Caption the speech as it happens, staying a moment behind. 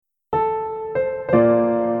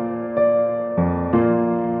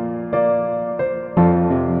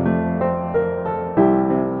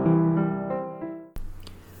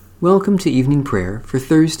Welcome to evening prayer for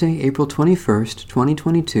Thursday, April 21st,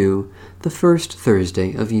 2022, the first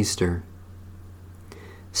Thursday of Easter.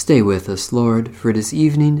 Stay with us, Lord, for it is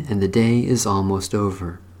evening and the day is almost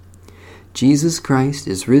over. Jesus Christ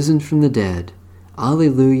is risen from the dead.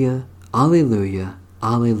 Alleluia, alleluia,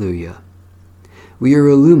 alleluia. We are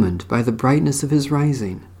illumined by the brightness of his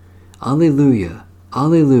rising. Alleluia,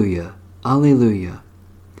 alleluia, alleluia.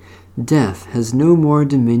 Death has no more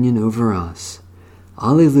dominion over us.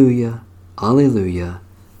 Alleluia, alleluia,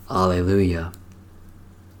 alleluia.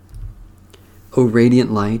 O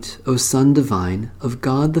radiant light, O Son divine, of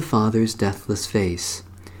God the Father's deathless face,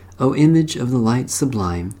 O image of the light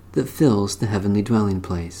sublime that fills the heavenly dwelling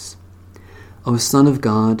place. O Son of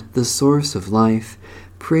God, the source of life,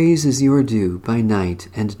 praise is your due by night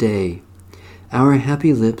and day. Our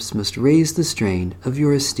happy lips must raise the strain of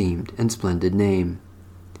your esteemed and splendid name.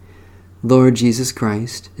 Lord Jesus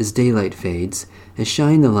Christ, as daylight fades, as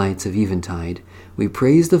shine the lights of eventide, we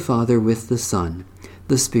praise the Father with the Son,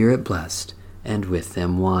 the Spirit blessed, and with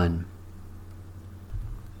them one.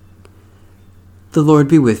 The Lord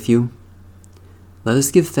be with you. Let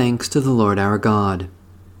us give thanks to the Lord our God.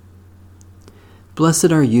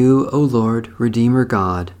 Blessed are you, O Lord, Redeemer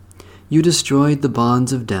God. You destroyed the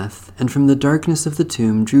bonds of death, and from the darkness of the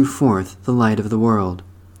tomb drew forth the light of the world.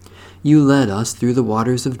 You led us through the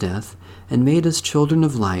waters of death, and made us children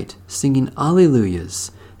of light, singing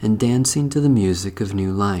Alleluias and dancing to the music of new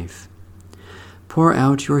life. Pour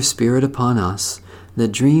out your Spirit upon us,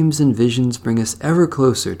 that dreams and visions bring us ever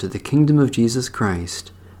closer to the kingdom of Jesus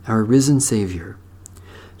Christ, our risen Savior.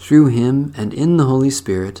 Through him and in the Holy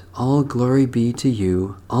Spirit, all glory be to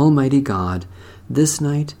you, Almighty God, this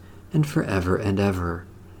night and forever and ever.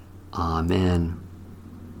 Amen.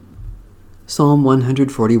 Psalm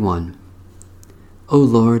 141. O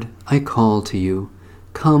Lord, I call to you.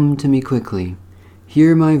 Come to me quickly.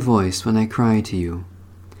 Hear my voice when I cry to you.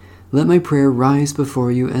 Let my prayer rise before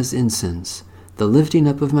you as incense, the lifting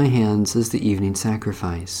up of my hands as the evening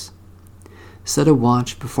sacrifice. Set a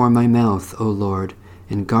watch before my mouth, O Lord,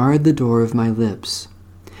 and guard the door of my lips.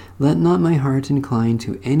 Let not my heart incline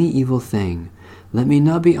to any evil thing. Let me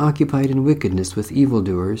not be occupied in wickedness with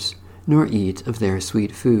evildoers, nor eat of their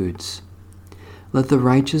sweet foods. Let the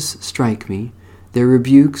righteous strike me. Their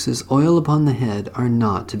rebukes as oil upon the head are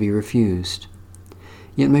not to be refused.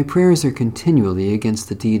 Yet my prayers are continually against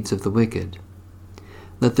the deeds of the wicked.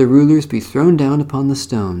 Let the rulers be thrown down upon the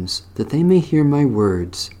stones, that they may hear my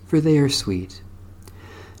words, for they are sweet.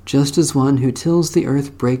 Just as one who tills the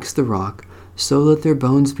earth breaks the rock, so let their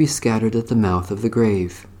bones be scattered at the mouth of the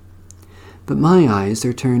grave. But my eyes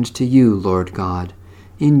are turned to you, Lord God.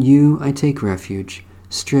 In you I take refuge.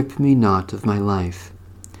 Strip me not of my life.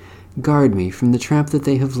 Guard me from the trap that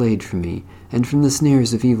they have laid for me, and from the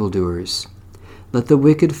snares of evildoers. Let the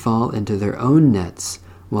wicked fall into their own nets,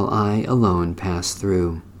 while I alone pass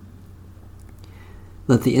through.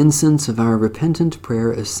 Let the incense of our repentant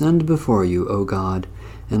prayer ascend before you, O God,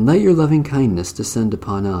 and let your loving kindness descend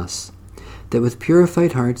upon us, that with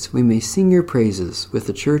purified hearts we may sing your praises with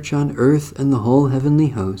the church on earth and the whole heavenly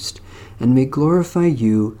host, and may glorify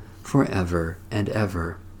you forever and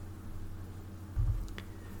ever.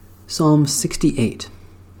 Psalm 68.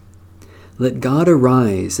 Let God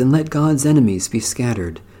arise, and let God's enemies be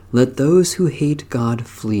scattered. Let those who hate God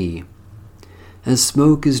flee. As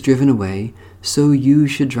smoke is driven away, so you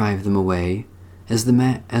should drive them away. As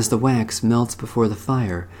the wax melts before the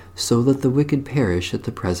fire, so let the wicked perish at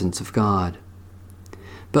the presence of God.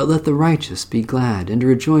 But let the righteous be glad and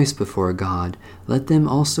rejoice before God. Let them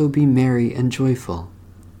also be merry and joyful.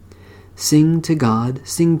 Sing to God,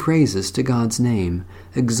 sing praises to God's name.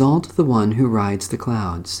 Exalt the one who rides the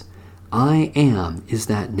clouds. I am is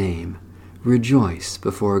that name. Rejoice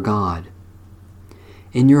before God.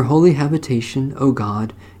 In your holy habitation, O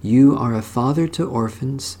God, you are a father to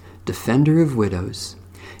orphans, defender of widows.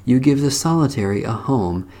 You give the solitary a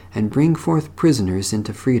home and bring forth prisoners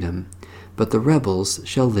into freedom, but the rebels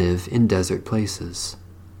shall live in desert places.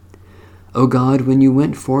 O God, when you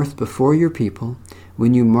went forth before your people,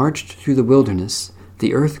 when you marched through the wilderness,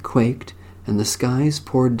 the earth quaked, and the skies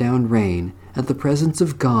poured down rain at the presence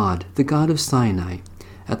of God, the God of Sinai,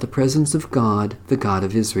 at the presence of God, the God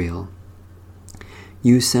of Israel.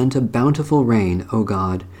 You sent a bountiful rain, O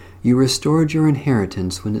God. You restored your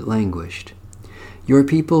inheritance when it languished. Your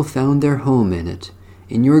people found their home in it.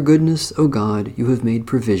 In your goodness, O God, you have made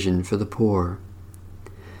provision for the poor.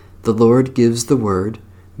 The Lord gives the word.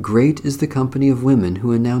 Great is the company of women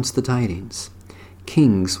who announce the tidings.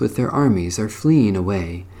 Kings with their armies are fleeing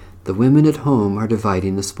away. The women at home are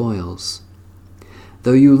dividing the spoils.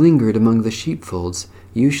 Though you lingered among the sheepfolds,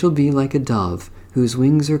 you shall be like a dove whose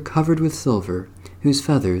wings are covered with silver, whose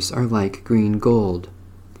feathers are like green gold.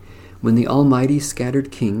 When the Almighty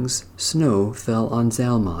scattered kings, snow fell on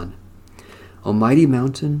Zalmon. O mighty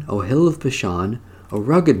mountain, O hill of Bashan, O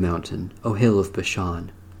rugged mountain, O hill of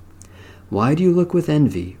Bashan. Why do you look with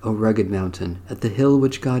envy, O rugged mountain, at the hill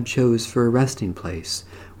which God chose for a resting place,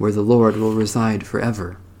 where the Lord will reside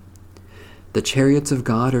forever? The chariots of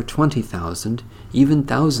God are 20,000, even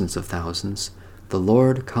thousands of thousands. The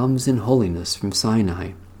Lord comes in holiness from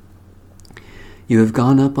Sinai. You have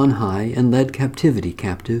gone up on high and led captivity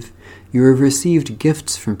captive. You have received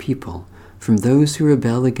gifts from people, from those who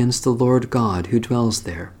rebel against the Lord God who dwells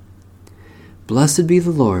there. Blessed be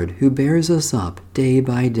the Lord who bears us up day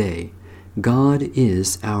by day. God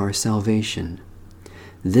is our salvation.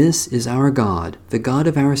 This is our God, the God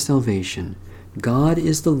of our salvation. God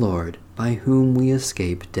is the Lord, by whom we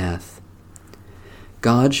escape death.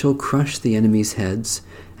 God shall crush the enemy's heads,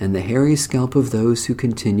 and the hairy scalp of those who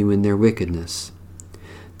continue in their wickedness.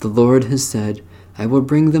 The Lord has said, I will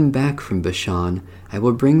bring them back from Bashan, I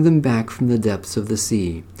will bring them back from the depths of the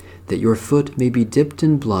sea, that your foot may be dipped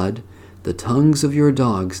in blood, the tongues of your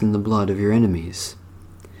dogs in the blood of your enemies.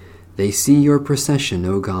 They see your procession,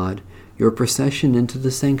 O God, your procession into the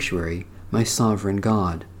sanctuary, my sovereign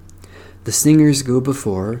God. The singers go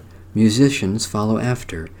before, musicians follow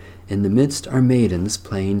after, in the midst are maidens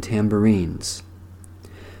playing tambourines.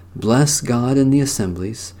 Bless God in the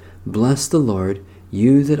assemblies, bless the Lord,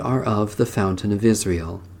 you that are of the fountain of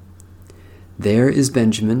Israel. There is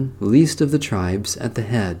Benjamin, least of the tribes, at the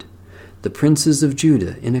head, the princes of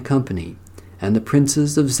Judah in a company, and the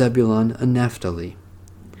princes of Zebulun and Naphtali.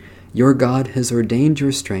 Your God has ordained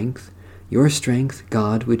your strength,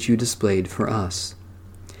 God, which you displayed for us.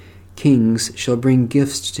 Kings shall bring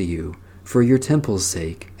gifts to you, for your temple's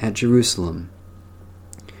sake, at Jerusalem.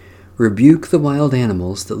 Rebuke the wild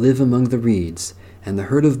animals that live among the reeds, and the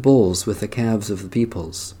herd of bulls with the calves of the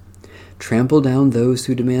peoples. Trample down those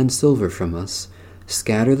who demand silver from us,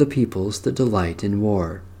 scatter the peoples that delight in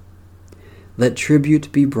war. Let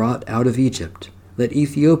tribute be brought out of Egypt, let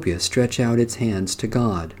Ethiopia stretch out its hands to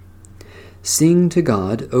God. Sing to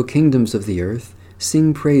God, O kingdoms of the earth,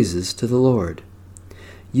 sing praises to the Lord.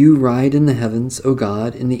 You ride in the heavens, O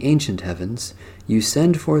God, in the ancient heavens. You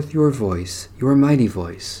send forth your voice, your mighty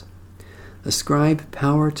voice. Ascribe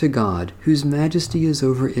power to God, whose majesty is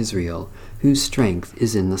over Israel, whose strength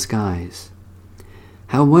is in the skies.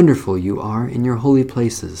 How wonderful you are in your holy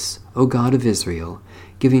places, O God of Israel,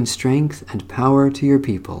 giving strength and power to your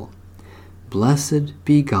people. Blessed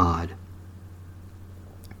be God.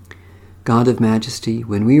 God of majesty,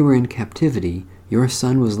 when we were in captivity, your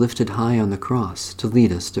Son was lifted high on the cross to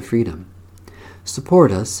lead us to freedom.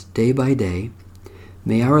 Support us day by day.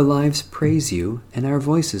 May our lives praise you, and our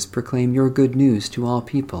voices proclaim your good news to all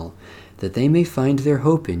people, that they may find their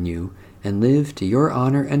hope in you and live to your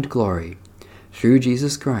honor and glory, through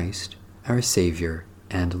Jesus Christ, our Savior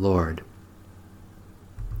and Lord.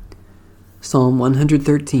 Psalm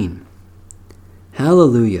 113.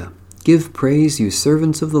 Hallelujah! Give praise, you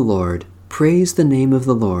servants of the Lord. Praise the name of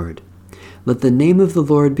the Lord. Let the name of the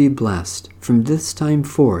Lord be blessed, from this time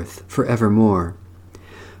forth forevermore.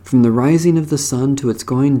 From the rising of the sun to its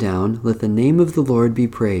going down, let the name of the Lord be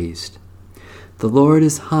praised. The Lord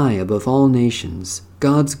is high above all nations,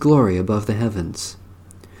 God's glory above the heavens.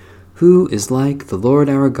 Who is like the Lord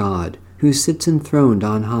our God, who sits enthroned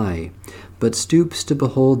on high, but stoops to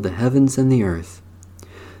behold the heavens and the earth?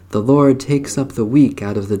 The Lord takes up the weak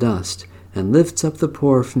out of the dust, and lifts up the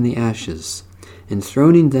poor from the ashes,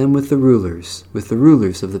 enthroning them with the rulers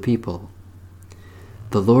of the people.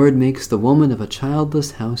 The Lord makes the woman of a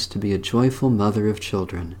childless house to be a joyful mother of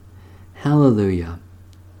children. Hallelujah!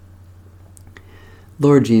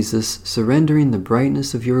 Lord Jesus, surrendering the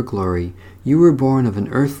brightness of your glory, you were born of an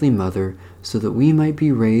earthly mother, so that we might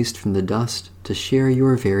be raised from the dust to share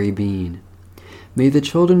your very being. May the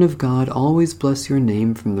children of God always bless your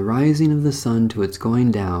name from the rising of the sun to its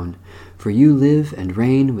going down, for you live and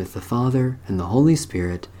reign with the Father and the Holy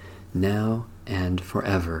Spirit, now and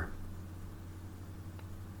forever.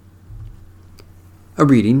 A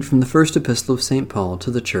reading from the first epistle of St. Paul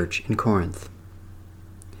to the church in Corinth.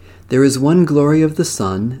 There is one glory of the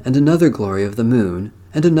sun, and another glory of the moon,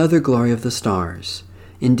 and another glory of the stars.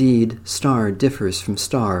 Indeed, star differs from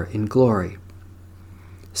star in glory.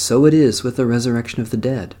 So it is with the resurrection of the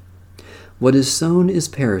dead. What is sown is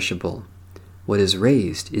perishable. What is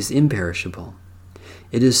raised is imperishable.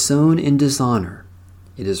 It is sown in dishonor.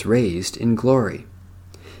 It is raised in glory.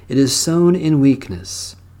 It is sown in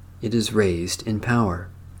weakness. It is raised in power.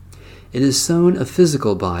 It is sown a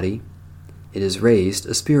physical body. It is raised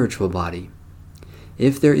a spiritual body.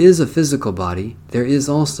 If there is a physical body, there is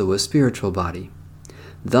also a spiritual body.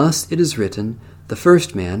 Thus it is written, the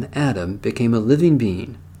first man, Adam, became a living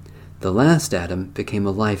being. The last Adam became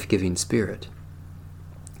a life-giving spirit.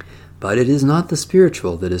 But it is not the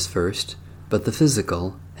spiritual that is first, but the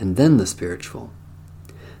physical, and then the spiritual.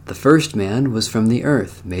 The first man was from the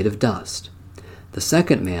earth, made of dust. The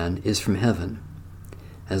second man is from heaven.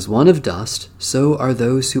 As one of dust, so are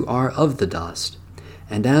those who are of the dust,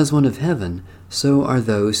 and as one of heaven, so are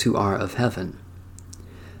those who are of heaven.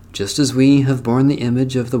 Just as we have borne the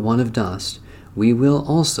image of the one of dust, we will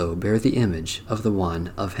also bear the image of the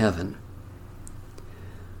one of heaven.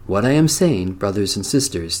 What I am saying, brothers and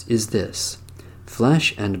sisters, is this: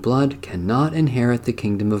 flesh and blood cannot inherit the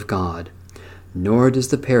kingdom of God, nor does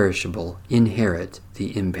the perishable inherit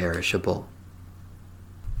the imperishable.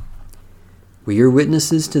 We are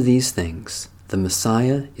witnesses to these things. The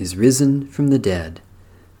Messiah is risen from the dead.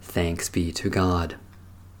 Thanks be to God.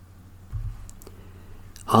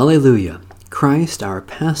 Alleluia! Christ, our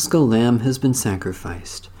Paschal Lamb, has been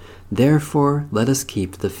sacrificed. Therefore, let us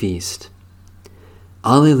keep the feast.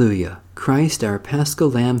 Alleluia! Christ, our Paschal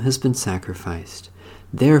Lamb, has been sacrificed.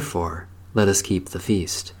 Therefore, let us keep the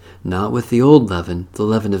feast, not with the old leaven, the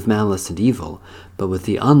leaven of malice and evil, but with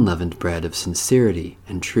the unleavened bread of sincerity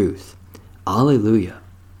and truth. Alleluia!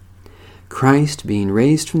 Christ, being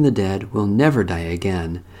raised from the dead, will never die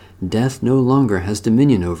again. Death no longer has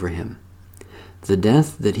dominion over him. The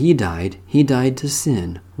death that he died to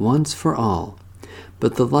sin once for all.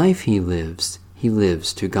 But the life he lives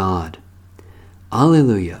to God.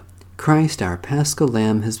 Alleluia! Christ, our Paschal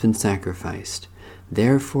Lamb, has been sacrificed.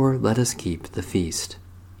 Therefore let us keep the feast.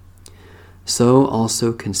 So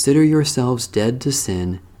also consider yourselves dead to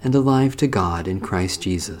sin and alive to God in Christ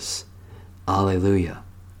Jesus. Alleluia!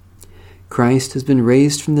 Christ has been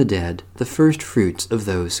raised from the dead, the first fruits of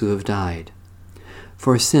those who have died.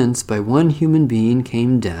 For since by one human being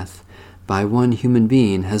came death, by one human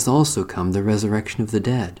being has also come the resurrection of the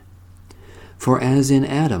dead. For as in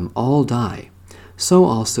Adam all die, so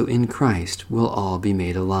also in Christ will all be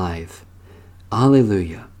made alive.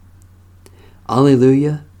 Alleluia!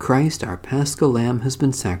 Alleluia! Christ, our Paschal Lamb, has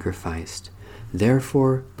been sacrificed.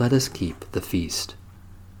 Therefore let us keep the feast.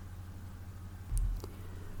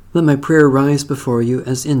 Let my prayer rise before you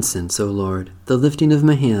as incense, O Lord, the lifting of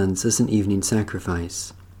my hands as an evening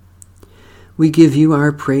sacrifice. We give you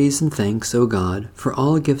our praise and thanks, O God, for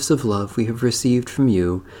all gifts of love we have received from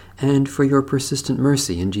you and for your persistent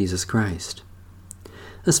mercy in Jesus Christ.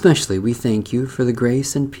 Especially we thank you for the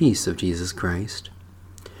grace and peace of Jesus Christ,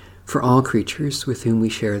 for all creatures with whom we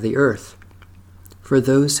share the earth, for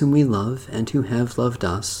those whom we love and who have loved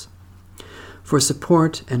us, for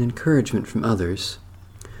support and encouragement from others,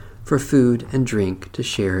 for food and drink to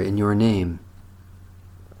share in your name.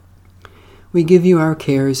 We give you our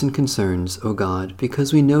cares and concerns, O God,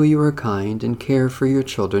 because we know you are kind and care for your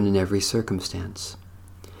children in every circumstance.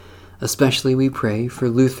 Especially we pray for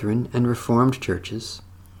Lutheran and Reformed churches,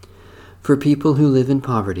 for people who live in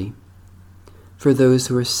poverty, for those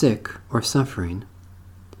who are sick or suffering,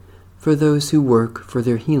 for those who work for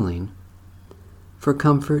their healing, for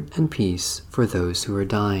comfort and peace for those who are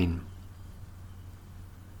dying.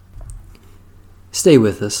 Stay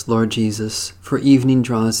with us, Lord Jesus, for evening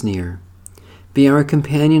draws near. Be our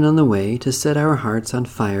companion on the way to set our hearts on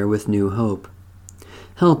fire with new hope.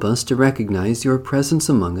 Help us to recognize your presence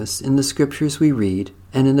among us in the scriptures we read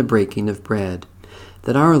and in the breaking of bread,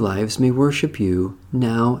 that our lives may worship you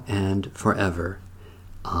now and forever.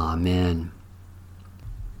 Amen.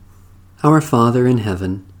 Our Father in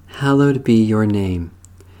heaven, hallowed be your name.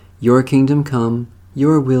 Your kingdom come,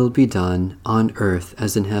 your will be done on earth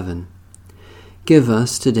as in heaven. Give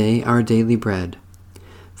us today our daily bread.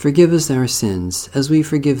 Forgive us our sins, as we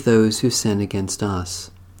forgive those who sin against us.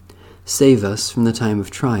 Save us from the time of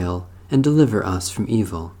trial, and deliver us from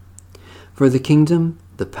evil. For the kingdom,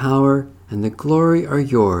 the power, and the glory are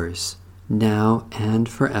yours, now and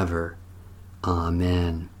forever.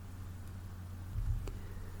 Amen.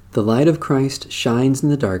 The light of Christ shines in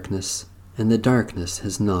the darkness, and the darkness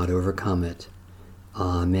has not overcome it.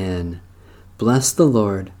 Amen. Bless the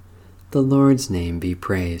Lord. The Lord's name be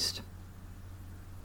praised.